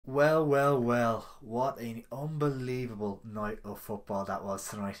Well, well, well, what an unbelievable night of football that was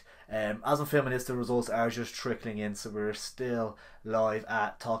tonight. As I'm filming this, the results are just trickling in, so we're still live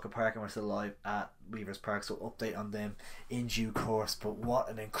at Talca Park and we're still live at Weavers Park, so update on them in due course. But what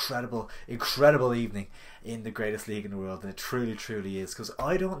an incredible evening in the greatest league in the world, and it truly, truly is, because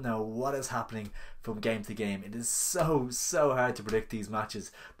I don't know what is happening from game to game. It is so hard to predict these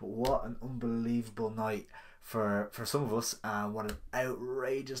matches, but what an unbelievable night for some of us, and what an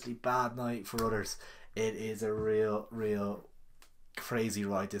outrageously bad night for others. It is a real crazy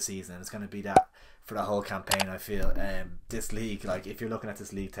ride this season, and it's going to be that for the whole campaign, I feel. This league, like, if you're looking at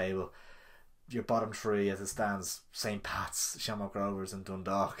this league table, your bottom three as it stands: St. Pat's, Shamrock Rovers and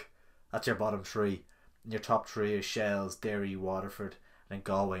Dundalk. That's your bottom three. And your top three is SHELS, Derry, Waterford, and then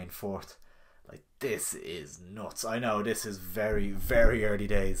Galway in fourth. Like, this is nuts. I know this is very early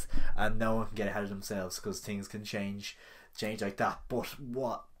days, and no one can get ahead of themselves because things can change like that. But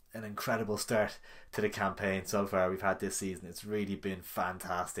what an incredible start to the campaign so far we've had this season. It's really been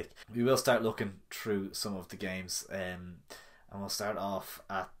fantastic. We will start looking through some of the games, and we'll start off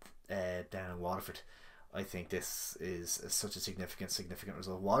at down in Waterford. I think this is such a significant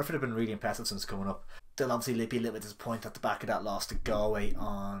result. Waterford have been really impressive since coming up. They'll obviously be a little bit disappointed at the back of that loss to Galway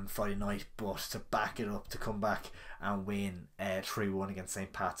on Friday night, but to back it up, to come back and win 3-1 against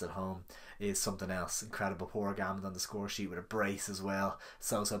St. Pat's at home is something else. Incredible. Poor Gammon on the score sheet with a brace as well.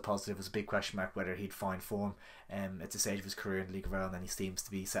 So positive. It was a big question mark whether he'd find form at the stage of his career in the League of Ireland, and he seems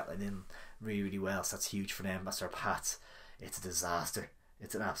to be settling in really well, so that's huge for them. As for Pats, it's a disaster.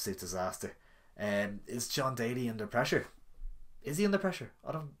 It's an absolute disaster. Is John Daly under pressure? Is he under pressure?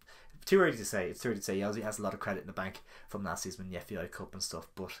 I don't. Too early to say. It's too early to say. He has a lot of credit in the bank from last season in the FAI Cup and stuff,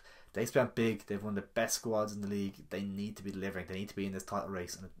 but they spent big. They've won the best squads in the league. They need to be delivering. They need to be in this title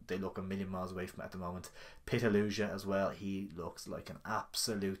race, and they look a million miles away from it at the moment. Pitaluja as well. He looks like an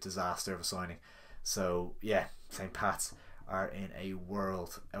absolute disaster of a signing. So yeah, St. Pat's are in a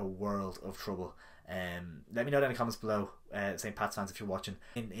world of trouble. Let me know down in the comments below, St. Pat's fans, if you're watching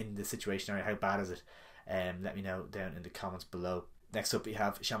in the situation area, how bad is it? Let me know down in the comments below. Next up we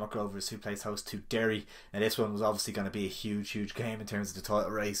have Shamrock Rovers, who plays host to Derry. Now this one was obviously going to be a huge game in terms of the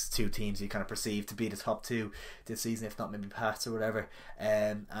title race. Two teams you kind of perceive to be the top two this season, if not maybe Pats or whatever.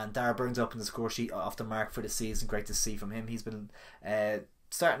 And Dara Burns up in the score sheet off the mark for the season. Great to see from him. He's been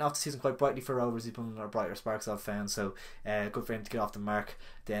starting off the season quite brightly for Rovers. He's been one of our brighter sparks I've found, so good for him to get off the mark.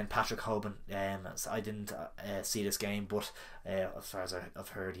 Then Patrick Hoban, I didn't see this game, but as far as I've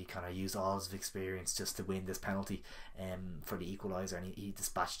heard, he kind of used all his experience just to win this penalty for the equaliser, and he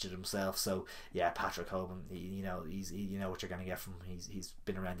dispatched it himself. So yeah, Patrick Hoban, you know what you're going to get from him. He's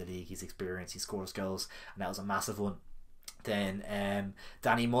been around the league, he's experienced, he scores goals, and that was a massive one. Then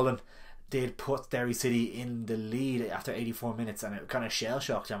Danny Mullen did put Derry City in the lead after 84 minutes, and it kind of shell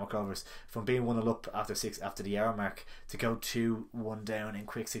shocked Shamrock Rovers from being 1-0 up after the hour mark to go 2-1 down in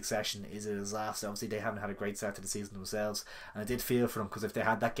quick succession is a disaster. Obviously they haven't had a great start to the season themselves, and I did feel for them, because if they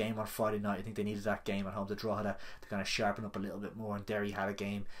had that game on Friday night, I think they needed that game at home to draw to kind of sharpen up a little bit more, and Derry had a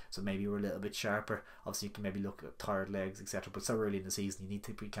game, so maybe we're a little bit sharper. Obviously you can maybe look at tired legs, etc., but so early in the season you need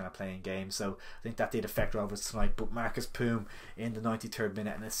to be kind of playing games, so I think that did affect Rovers tonight. But Marcus Poom in the 93rd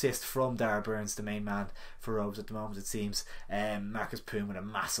minute, an assist from Dara Burns, the main man for Rovers at the moment it seems. Marcus Poom with a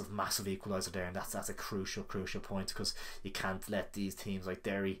massive equaliser there, and that's a crucial point, because you can't let these teams like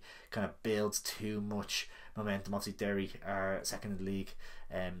Derry kind of build too much momentum. Obviously Derry are second in the league,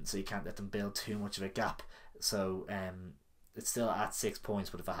 so you can't let them build too much of a gap. So it's still at 6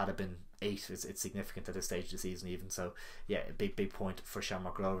 points, but if it had been 8, it's significant at this stage of the season even. So yeah, a big point for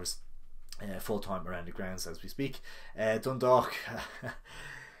Shamrock Rovers. Full time around the grounds as we speak. Dundalk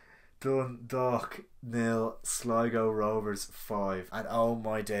nil, Sligo Rovers 5, and oh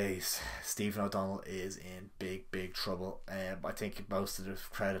my days, Stephen O'Donnell is in big trouble. I think most of the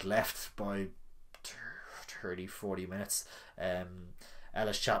crowd had left by 30-40 minutes.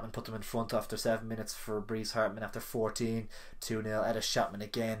 Ellis Chapman put them in front after 7 minutes for Breeze Hartman after 14. 2-0 Ellis Chapman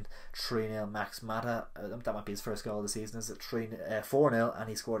again. 3-0 Max Mata, that might be his first goal of the season, is it? 4-0, and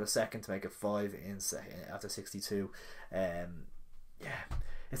he scored a second to make it 5 after 62. Yeah,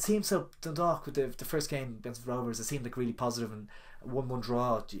 it seems so. Dundalk with the first game against Rovers, it seemed like really positive, and 1-1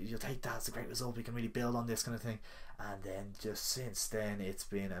 draw, you'll take that as a great result. We can really build on this kind of thing, and then just since then it's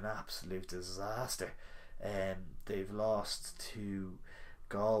been an absolute disaster. They've lost to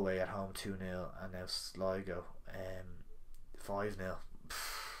Galway at home 2-0, and now Sligo 5-0.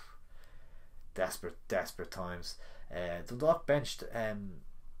 Desperate times. Dundalk benched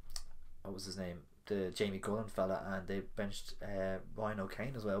what was his name, the Jamie Cullen fella, and they benched Ryan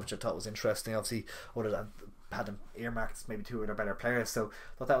O'Kane as well, which I thought was interesting. Obviously, other than had them earmarked maybe two of their better players, so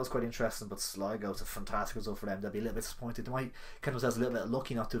I thought that was quite interesting. But Sligo, it's a fantastic result for them. They'll be a little bit disappointed. They might kind of themselves a little bit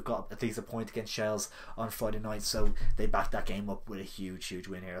lucky not to have got at least a point against Shells on Friday night, so they backed that game up with a huge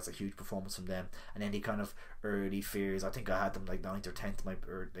win here. That's a huge performance from them. And any kind of early fears, I think I had them like 9th or 10th my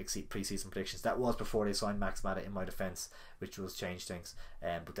pre-season predictions. That was before they signed Max Mata, in my defence, which was change things.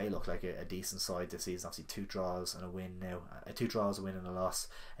 But they look like a decent side this season. Obviously 2 draws and a win now, 2 draws, a win and a loss,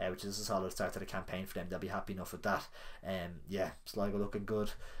 which is a solid start to the campaign for them. They'll be happy enough with that. Sligo looking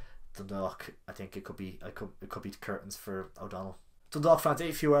good. Dundalk, I think it could be curtains for O'Donnell. Dundalk fans,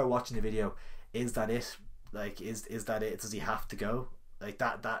 if you are watching the video, is that it? Like, is that it? Does he have to go? Like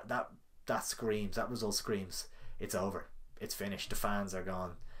that screams, that result screams, it's over, it's finished, the fans are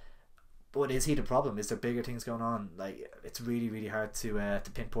gone. But is he the problem? Is there bigger things going on? Like, it's really hard to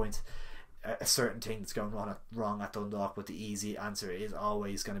pinpoint a certain thing that's going wrong at Dundalk, but the easy answer is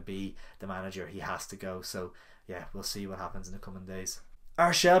always going to be the manager. He has to go. So yeah, we'll see what happens in the coming days.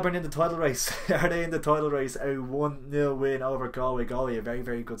 Are Shelburne in the title race? Are they in the title race? A 1-0 win over Galway. Galway, a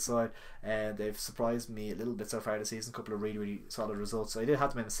very good side, and they've surprised me a little bit so far this season. A couple of really solid results. I did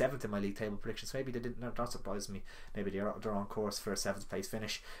have them in 7th in my league table predictions. Maybe they didn't. Not surprised me. Maybe they're on course for a 7th place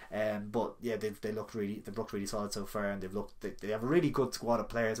finish. But yeah, they've looked really solid so far, and they have a really good squad of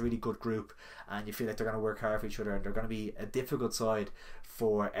players, a really good group, and you feel like they're going to work hard for each other, and they're going to be a difficult side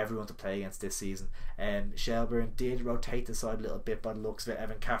for everyone to play against this season. Shelburne did rotate the side a little bit by the looks of it.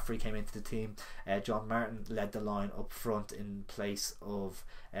 Evan Caffrey came into the team. John Martin led the line up front in place of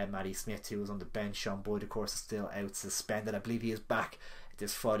Matty Smith, who was on the bench. Sean Boyd, of course, is still out suspended. I believe he is back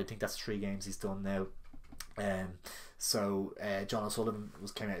this Friday. I think that's 3 games he's done now. John O'Sullivan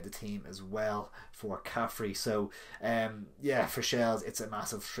came out of the team as well for Caffrey. So for Shells, it's a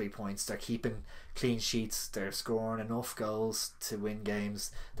massive 3 points. They're keeping clean sheets, they're scoring enough goals to win games,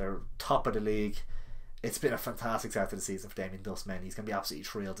 they're top of the league. It's been a fantastic start to the season for Damien Dustman. He's going to be absolutely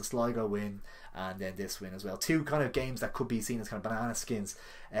thrilled. The Sligo win and then this win as well. 2 kind of games that could be seen as kind of banana skins.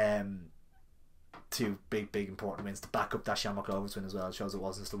 2 big important wins to back up that Shamrock Rovers win as well. It shows it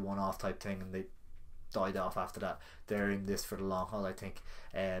wasn't just a one-off type thing and they died off after that. They're in this for the long haul, I think.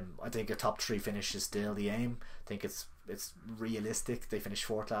 I think a top 3 finish is still the aim. I think it's realistic. They finished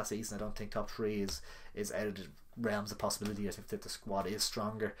 4th last season. I don't think top 3 is out of the realms of possibility. I think that the squad is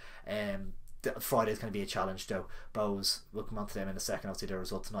stronger. Friday is going to be a challenge though. Bows, we'll come on to them in a second. I'll see their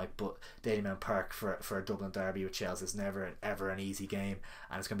result tonight, but Dalymount Park for a Dublin derby with Chelsea is never ever an easy game,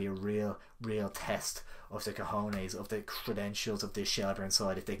 and it's going to be a real test of the cojones, of the credentials of this Shelburne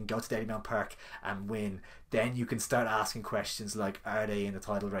side. If they can go to Dalymount Park and win, then you can start asking questions like, are they in the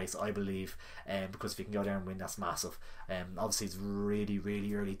title race? I believe, because if you can go there and win, that's massive. Obviously it's really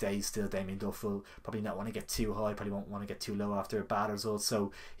early days still. Damien Duff will probably not want to get too high, probably won't want to get too low after a bad result,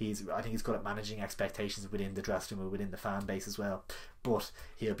 so I think he's good at managing expectations within the dressing room, within the fan base as well. But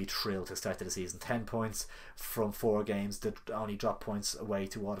he'll be thrilled to start to the season. 10 points from 4 games. They only dropped points away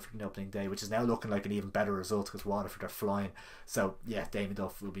to Waterford in opening day, which is now looking like an even better result because Waterford are flying. So yeah, Damien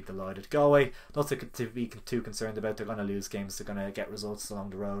Duff will be delighted. Galway, nothing to be too concerned about. They're going to lose games, they're going to get results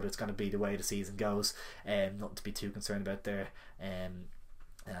along the road. It's going to be the way the season goes, nothing to be too concerned about there. And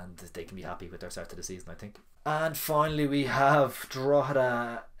they can be happy with their start to the season, I think. And finally we have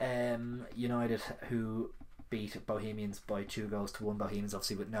Drogheda United, who beat Bohemians by 2-1. Bohemians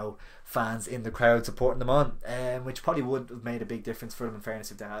obviously with no fans in the crowd supporting them on, which probably would have made a big difference for them, in fairness,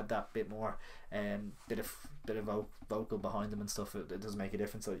 if they had that bit more bit of vocal behind them and stuff. It does make a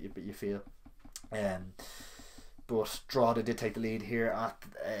difference, so you feel. But Drogheda did take the lead here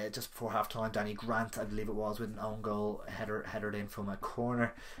at just before half time. Danny Grant, I believe it was, with an own goal, headered in from a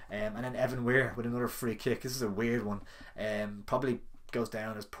corner, and then Evan Weir with another free kick. This is a weird one. Probably goes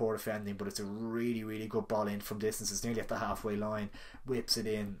down as poor defending, but it's a really good ball in from distance. It's nearly at the halfway line, whips it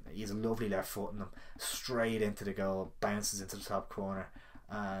in. He's a lovely left foot in him, straight into the goal, bounces into the top corner,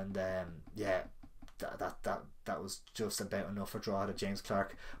 and that was just about enough for Drogheda. James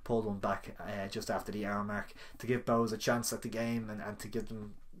Clark pulled one back just after the hour mark to give Bows a chance at the game and to give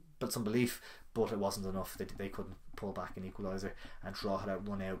them some belief, but it wasn't enough. They couldn't pull back an equaliser, and Drogheda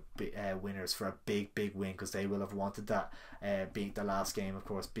run out winners for a big win, because they will have wanted that, being the last game of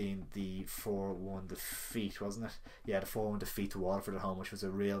course being the 4-1 defeat, wasn't it? Yeah, the 4-1 defeat to Waterford at home, which was a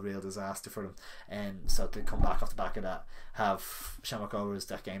real disaster for them, and so to come back off the back of that, have Shamrock Rovers,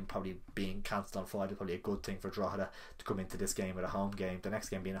 that game probably being cancelled on Friday, probably a good thing for Drogheda to come into this game with a home game, the next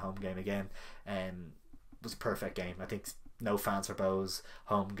game being a home game again. Was a perfect game. I think no fans for Bows,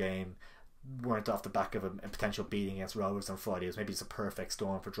 home game, weren't off the back of a potential beating against Rovers on Friday. It was maybe just a perfect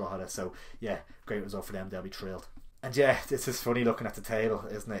storm for Drogheda. So yeah, great result for them. They'll be thrilled. And yeah, this is funny looking at the table,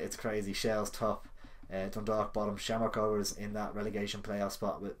 isn't it? It's crazy. Shells top, Dundalk bottom. Shamrock Rovers in that relegation playoff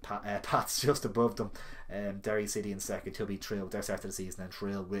spot with Pats just above them. Derry City in second. He'll be thrilled with their start of the season, and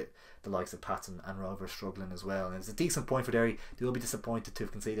thrilled with the likes of Pats and Rovers struggling as well. And it's a decent point for Derry. They will be disappointed to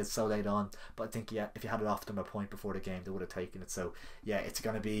have conceded so late on, but I think if you had it off them a point before the game, they would have taken it. So yeah, it's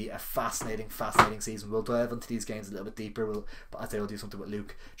going to be a fascinating season. We'll dive into these games a little bit deeper. But as I say, we'll do something with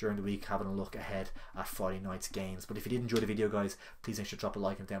Luke during the week, having a look ahead at Friday night's games. But if you did enjoy the video, guys, please make sure to drop a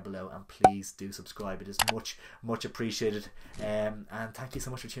like down below, and please do subscribe. It is much appreciated. And thank you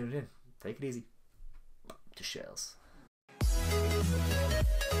so much for tuning in. Take it easy. To Shells.